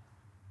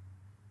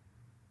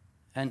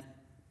 And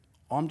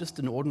I'm just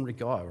an ordinary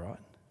guy, right?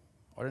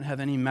 I don't have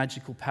any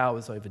magical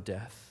powers over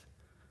death.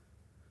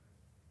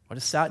 I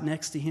just sat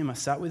next to him. I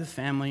sat with the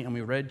family and we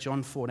read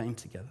John 14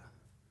 together.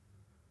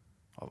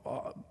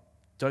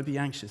 Don't be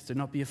anxious. Do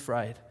not be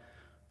afraid.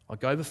 I'll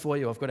go before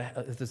you.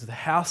 There's a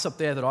house up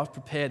there that I've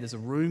prepared. There's a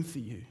room for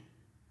you.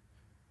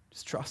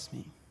 Just trust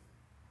me.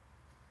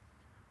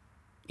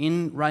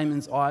 In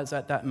Raymond's eyes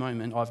at that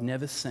moment, I've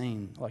never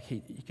seen,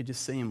 you could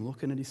just see him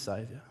looking at his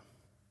Saviour.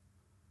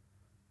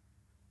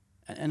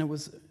 And it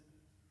was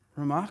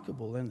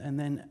remarkable. And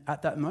then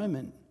at that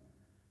moment,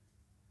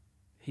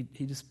 he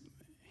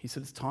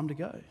said, "It's time to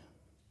go."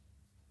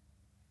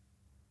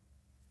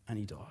 And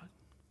he died.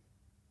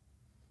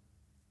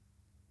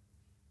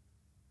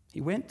 He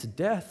went to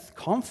death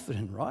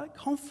confident, right?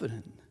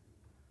 Confident.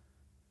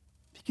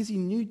 Because he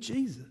knew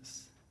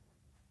Jesus.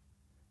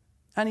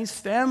 And his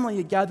family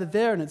are gathered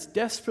there, and it's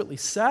desperately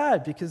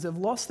sad because they've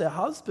lost their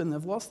husband,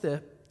 they've lost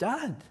their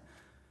dad.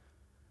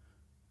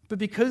 But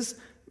because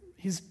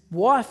his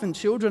wife and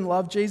children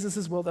love Jesus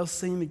as well, they'll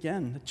see him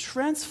again. It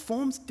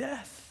transforms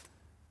death.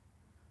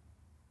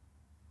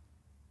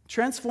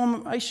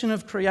 Transformation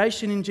of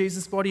creation in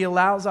Jesus' body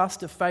allows us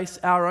to face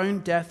our own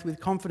death with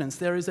confidence.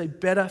 There is a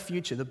better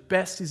future. The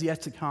best is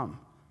yet to come.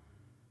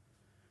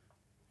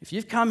 If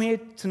you've come here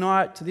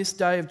tonight to this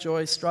day of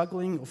joy,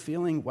 struggling or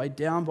feeling weighed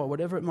down by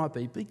whatever it might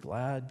be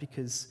glad,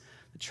 because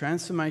the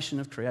transformation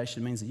of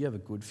creation means that you have a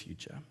good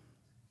future.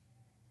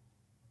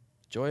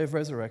 joy of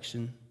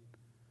resurrection,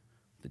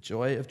 the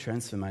joy of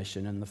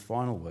transformation, and the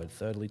final word,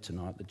 thirdly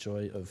tonight, the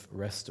joy of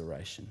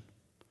restoration.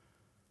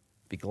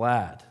 Be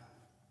glad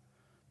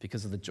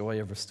because of the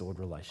joy of restored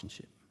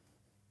relationship.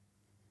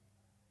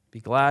 Be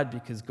glad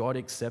because God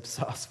accepts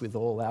us with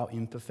all our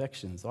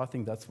imperfections. I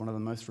think that's one of the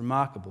most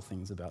remarkable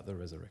things about the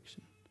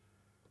resurrection.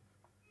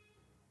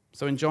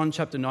 So in John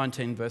chapter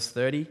 19, verse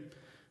 30,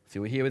 if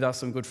you were here with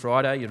us on Good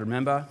Friday, you'd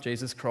remember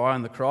Jesus' cry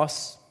on the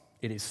cross,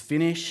 "It is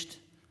finished."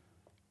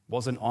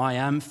 Wasn't "I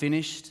am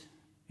finished."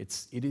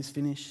 It is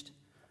finished.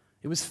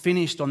 It was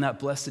finished on that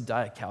blessed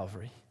day at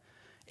Calvary.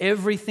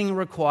 Everything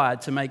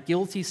required to make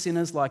guilty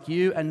sinners like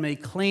you and me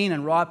clean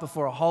and right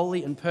before a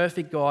holy and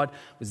perfect God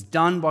was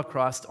done by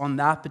Christ on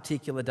that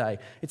particular day.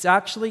 It's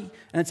actually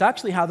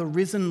how the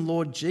risen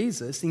Lord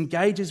Jesus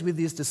engages with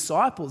his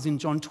disciples in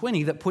John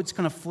 20 that puts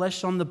kind of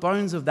flesh on the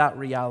bones of that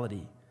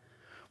reality.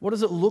 What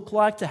does it look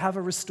like to have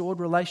a restored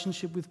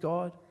relationship with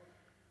God?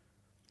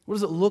 What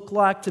does it look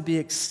like to be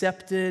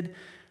accepted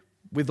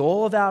with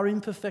all of our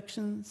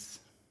imperfections?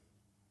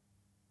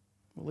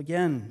 Well,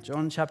 again,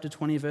 John chapter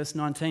 20, verse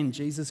 19,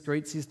 Jesus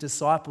greets his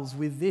disciples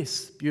with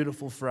this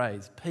beautiful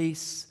phrase,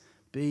 "Peace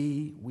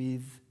be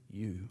with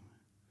you."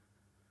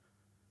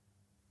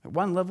 At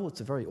one level,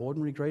 it's a very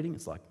ordinary greeting.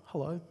 It's like,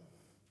 hello.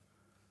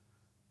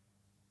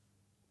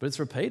 But it's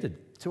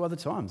repeated 2 other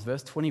times.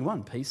 Verse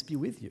 21, "Peace be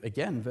with you."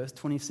 Again, verse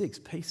 26,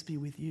 "Peace be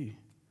with you."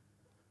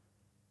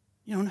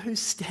 You know, and who's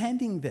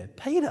standing there?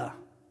 Peter.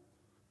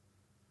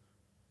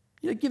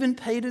 You know, given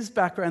Peter's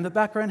background, the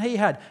background he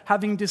had,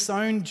 having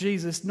disowned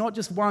Jesus not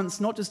just once,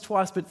 not just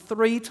twice, but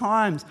 3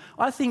 times,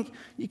 I think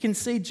you can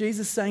see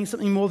Jesus saying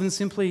something more than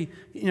simply,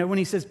 you know, when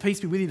he says, "Peace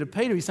be with you" to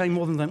Peter, he's saying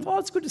more than, "Oh,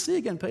 it's good to see you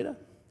again, Peter."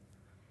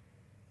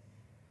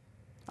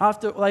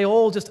 After they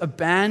all just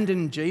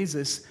abandoned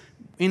Jesus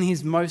in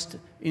his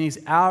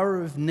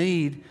hour of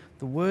need,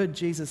 the word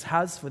Jesus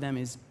has for them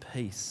is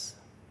peace.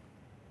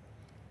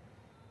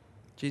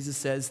 Jesus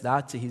says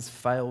that to his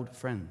failed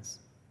friends.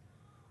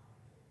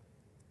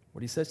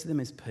 What he says to them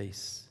is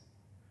peace.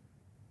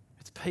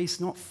 It's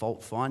peace, not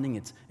fault finding.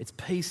 It's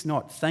peace,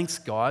 not "thanks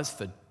guys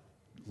for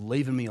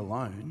leaving me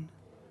alone."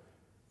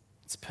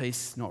 It's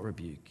peace, not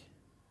rebuke.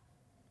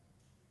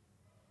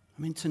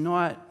 I mean,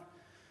 tonight,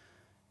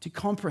 to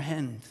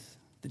comprehend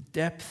the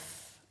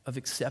depth of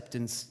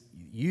acceptance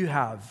you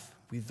have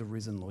with the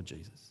risen Lord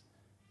Jesus.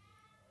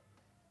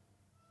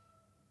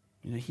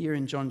 You know, here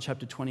in John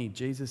chapter 20,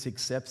 Jesus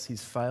accepts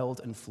his failed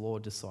and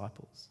flawed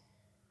disciples.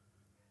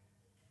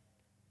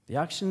 The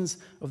actions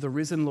of the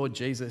risen Lord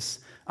Jesus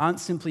aren't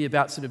simply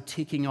about sort of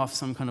ticking off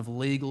some kind of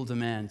legal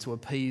demand to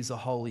appease a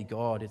holy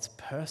God. It's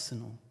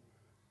personal.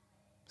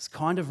 It's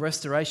kind of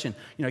restoration.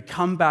 You know,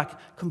 come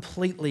back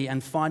completely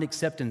and find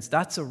acceptance.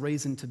 That's a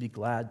reason to be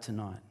glad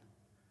tonight.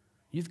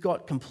 You've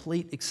got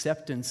complete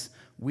acceptance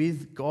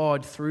with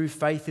God through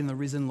faith in the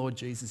risen Lord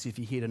Jesus if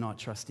you're here tonight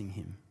trusting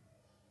him.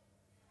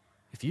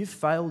 If you've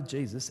failed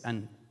Jesus,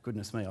 and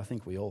goodness me, I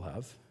think we all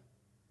have,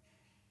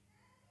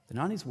 then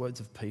aren't his words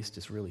of peace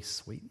just really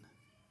sweet?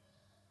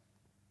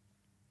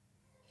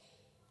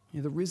 You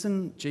know, the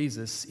risen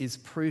Jesus is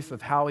proof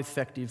of how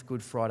effective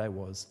Good Friday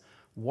was,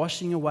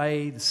 washing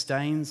away the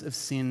stains of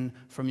sin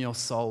from your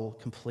soul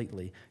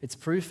completely. It's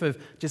proof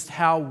of just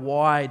how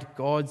wide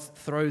God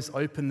throws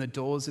open the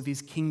doors of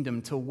his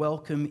kingdom to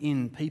welcome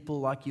in people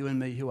like you and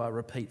me who are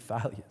repeat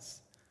failures.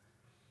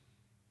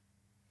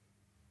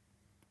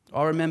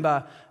 I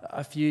remember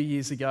a few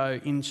years ago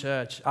in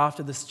church,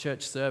 after this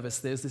church service,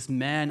 there's this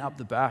man up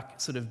the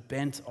back, sort of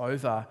bent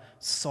over,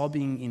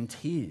 sobbing in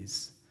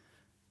tears.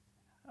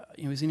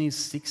 He was in his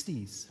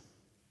 60s,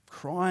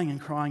 crying and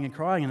crying and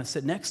crying. And I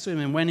sat next to him,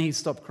 and when he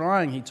stopped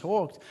crying, he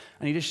talked,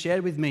 and he just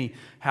shared with me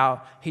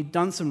how he'd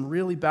done some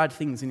really bad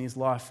things in his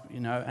life, you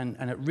know, and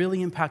it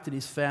really impacted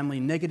his family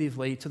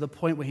negatively to the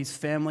point where his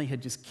family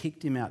had just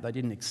kicked him out. They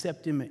didn't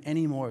accept him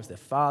anymore as their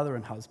father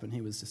and husband.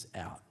 He was just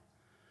out.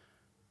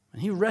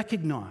 And he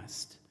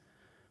recognized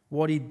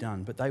what he'd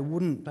done, but they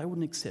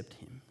wouldn't accept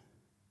him.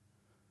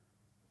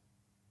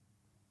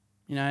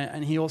 You know,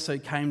 and he also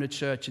came to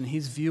church, and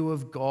his view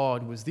of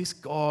God was this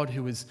God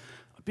who was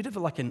a bit of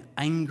like an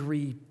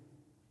angry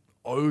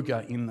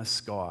ogre in the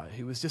sky,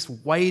 who was just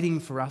waiting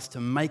for us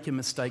to make a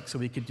mistake so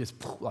he could just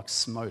like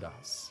smote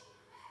us.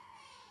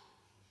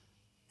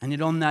 And yet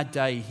on that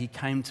day, he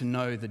came to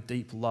know the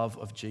deep love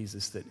of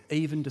Jesus, that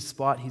even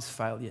despite his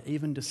failure,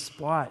 even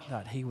despite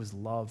that, he was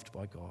loved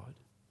by God.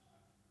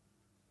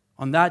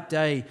 On that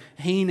day,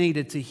 he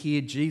needed to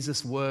hear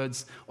Jesus'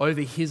 words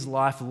over his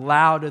life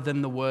louder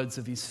than the words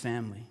of his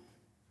family.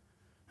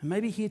 And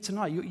maybe here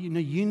tonight,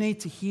 you need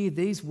to hear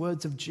these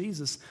words of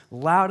Jesus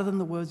louder than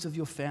the words of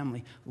your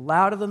family,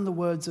 louder than the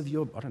words of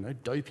your,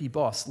 dopey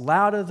boss,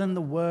 louder than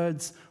the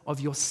words of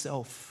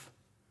yourself.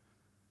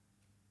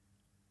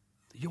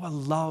 You are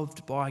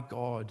loved by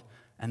God,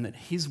 and that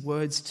his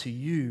words to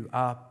you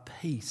are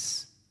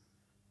peace.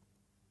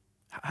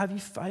 Have you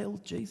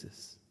failed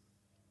Jesus?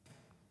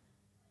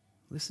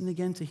 Listen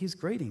again to his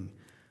greeting.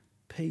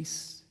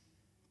 Peace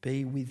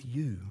be with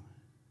you.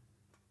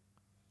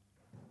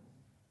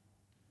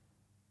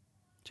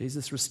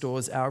 Jesus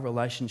restores our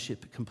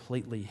relationship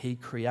completely. He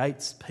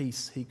creates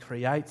peace. He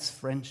creates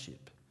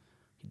friendship.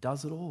 He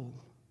does it all.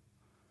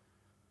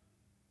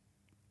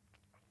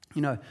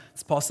 You know,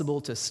 it's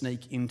possible to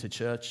sneak into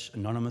church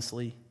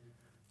anonymously,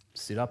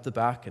 sit up the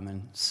back and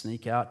then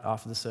sneak out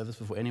after the service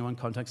before anyone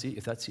contacts you.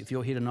 If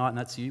you're here tonight and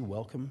that's you,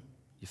 welcome.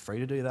 You're free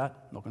to do that.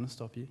 I'm not going to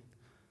stop you.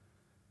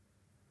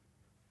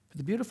 But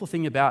the beautiful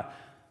thing about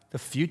the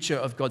future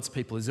of God's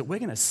people is that we're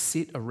going to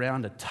sit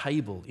around a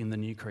table in the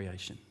new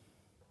creation.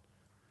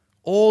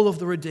 All of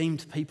the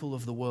redeemed people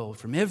of the world,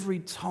 from every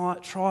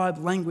tribe,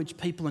 language,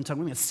 people, and tongue,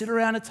 we're going to sit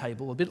around a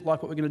table, a bit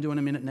like what we're going to do in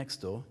a minute next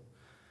door,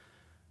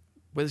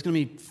 where there's going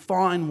to be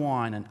fine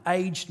wine and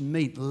aged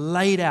meat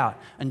laid out,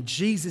 and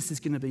Jesus is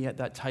going to be at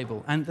that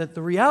table. And that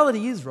the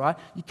reality is, right,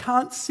 you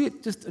can't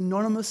sit just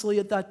anonymously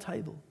at that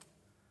table,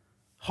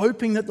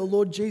 hoping that the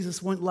Lord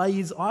Jesus won't lay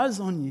his eyes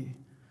on you.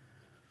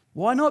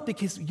 Why not?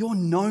 Because you're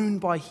known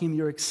by him,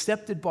 you're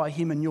accepted by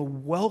him, and you're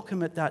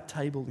welcome at that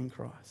table in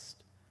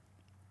Christ,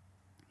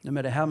 no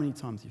matter how many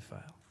times you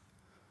fail.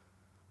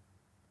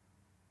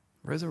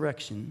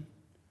 Resurrection,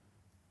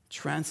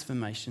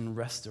 transformation,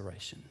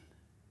 restoration.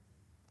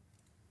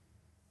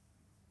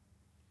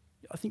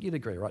 I think you'd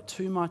agree, right?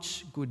 Too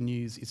much good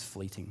news is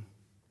fleeting.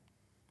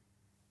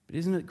 But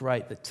isn't it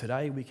great that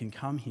today we can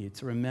come here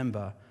to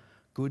remember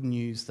good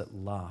news that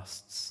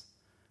lasts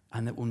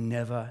and that will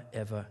never,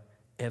 ever,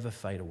 ever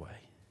fade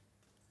away?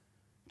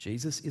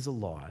 Jesus is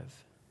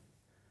alive,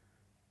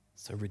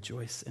 so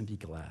rejoice and be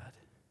glad.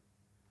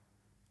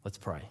 Let's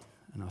pray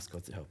and ask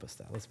God to help us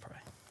there. Let's pray.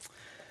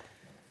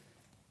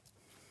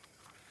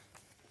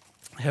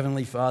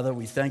 Heavenly Father,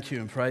 we thank you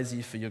and praise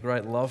you for your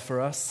great love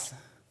for us.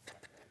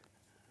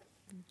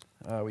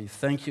 We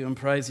thank you and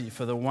praise you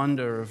for the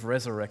wonder of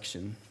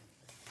resurrection.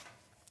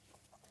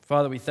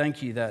 Father, we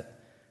thank you that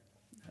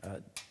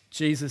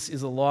Jesus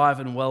is alive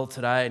and well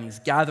today, and he's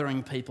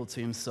gathering people to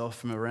himself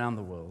from around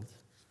the world.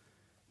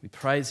 We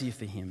praise you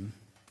for him.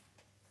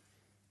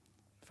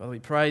 Father, we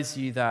praise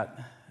you that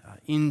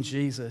in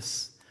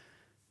Jesus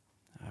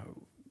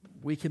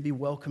we can be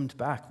welcomed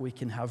back. We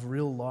can have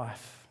real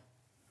life.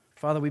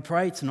 Father, we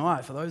pray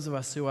tonight for those of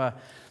us who are,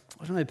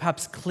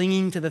 perhaps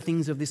clinging to the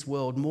things of this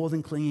world more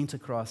than clinging to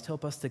Christ.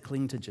 Help us to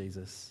cling to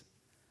Jesus.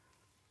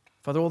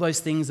 Father, all those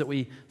things that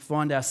we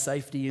find our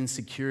safety and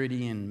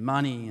security in,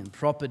 money and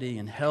property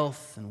and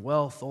health and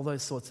wealth, all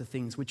those sorts of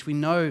things, which we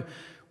know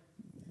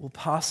will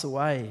pass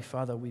away.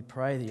 Father, we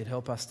pray that you'd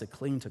help us to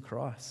cling to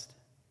Christ.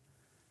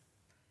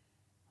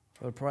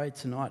 Father, I pray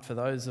tonight for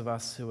those of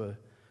us who are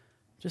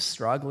just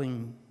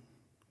struggling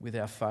with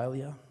our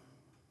failure,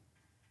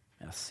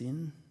 our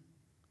sin,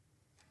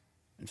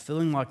 and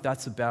feeling like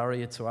that's a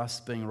barrier to us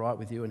being right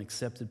with you and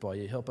accepted by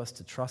you. Help us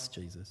to trust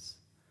Jesus.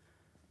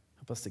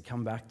 Help us to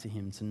come back to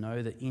him, to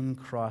know that in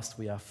Christ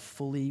we are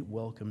fully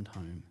welcomed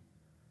home.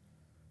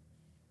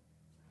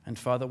 And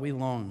Father, we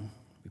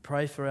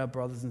pray for our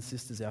brothers and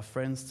sisters, our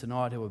friends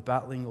tonight who are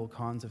battling all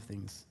kinds of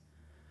things.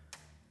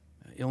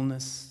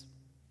 Illness,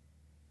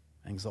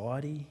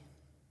 anxiety.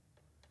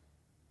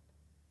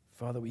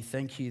 Father, we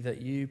thank you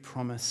that you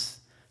promise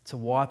to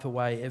wipe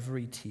away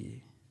every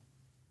tear.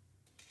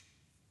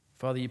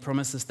 Father, you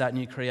promise us that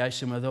new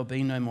creation where there'll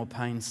be no more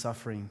pain,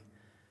 suffering,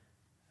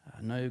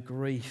 no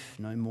grief,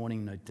 no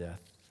mourning, no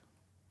death.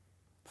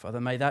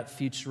 Father, may that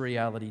future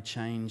reality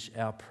change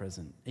our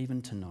present,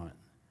 even tonight,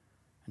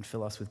 and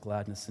fill us with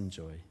gladness and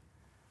joy.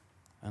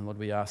 And Lord,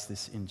 we ask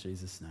this in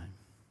Jesus' name.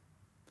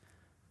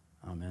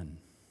 Amen.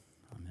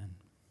 Amen.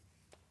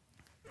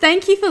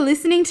 Thank you for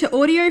listening to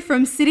audio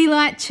from City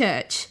Light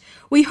Church.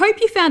 We hope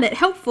you found it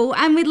helpful,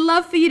 and we'd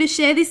love for you to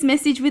share this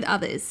message with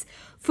others.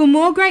 For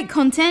more great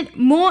content,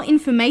 more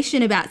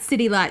information about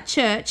City Light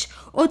Church,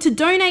 or to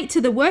donate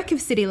to the work of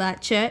City Light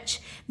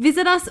Church,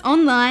 visit us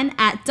online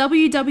at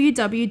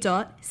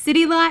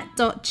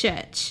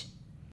www.citylight.church.